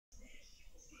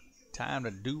Time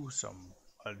to do some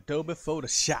Adobe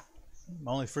Photoshop.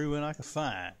 Only free one I could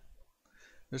find.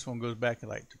 This one goes back to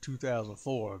like the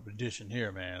 2004 edition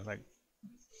here, man. It's like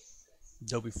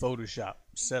Adobe Photoshop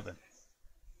 7.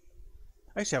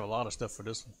 I actually have a lot of stuff for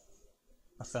this one.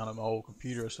 I found it on my old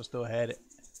computer, so I still had it.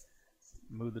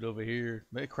 Moved it over here.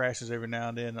 It crashes every now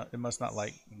and then. It must not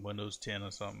like Windows 10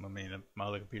 or something. I mean, my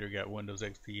other computer got Windows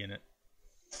XP in it.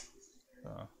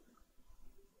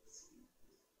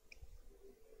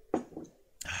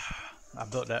 I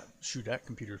built that. Shoot, that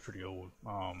computer is pretty old.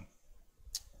 I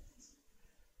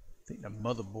think the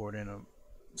motherboard in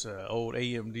it's an old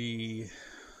AMD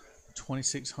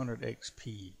 2600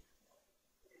 XP.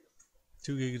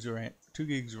 2 gigs of RAM. 2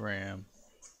 gigs of RAM.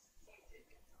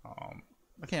 I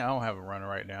don't have a runner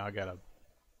right now. I got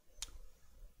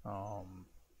a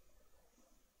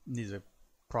needs a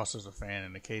processor fan,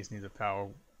 and the case needs a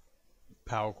power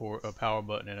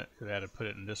button in it because I had to put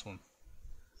it in this one.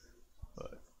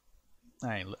 But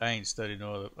I ain't studied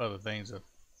no other things of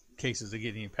cases to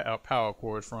get any power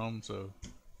cords from. So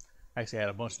I actually had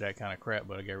a bunch of that kind of crap,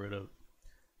 but I got rid of it.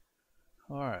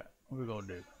 All right, what we gonna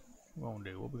do?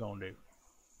 What we gonna do?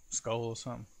 Skull or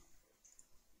something?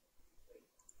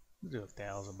 We'll do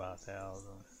 1,000 by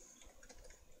 1,000.